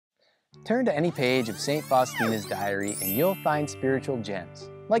Turn to any page of St. Faustina's diary and you'll find spiritual gems,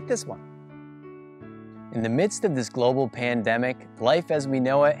 like this one. In the midst of this global pandemic, life as we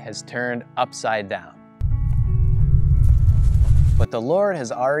know it has turned upside down. But the Lord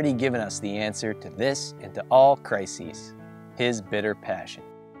has already given us the answer to this and to all crises, His bitter passion.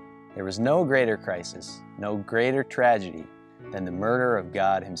 There was no greater crisis, no greater tragedy than the murder of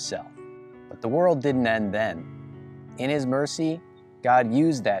God Himself. But the world didn't end then. In His mercy, God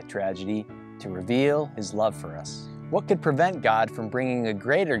used that tragedy to reveal His love for us. What could prevent God from bringing a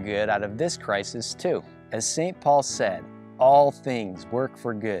greater good out of this crisis too? As St. Paul said, all things work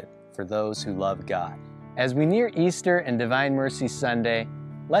for good for those who love God. As we near Easter and Divine Mercy Sunday,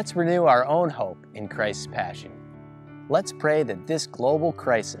 let's renew our own hope in Christ's passion. Let's pray that this global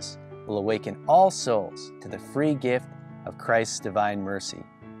crisis will awaken all souls to the free gift of Christ's divine mercy,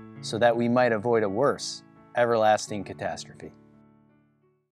 so that we might avoid a worse, everlasting catastrophe.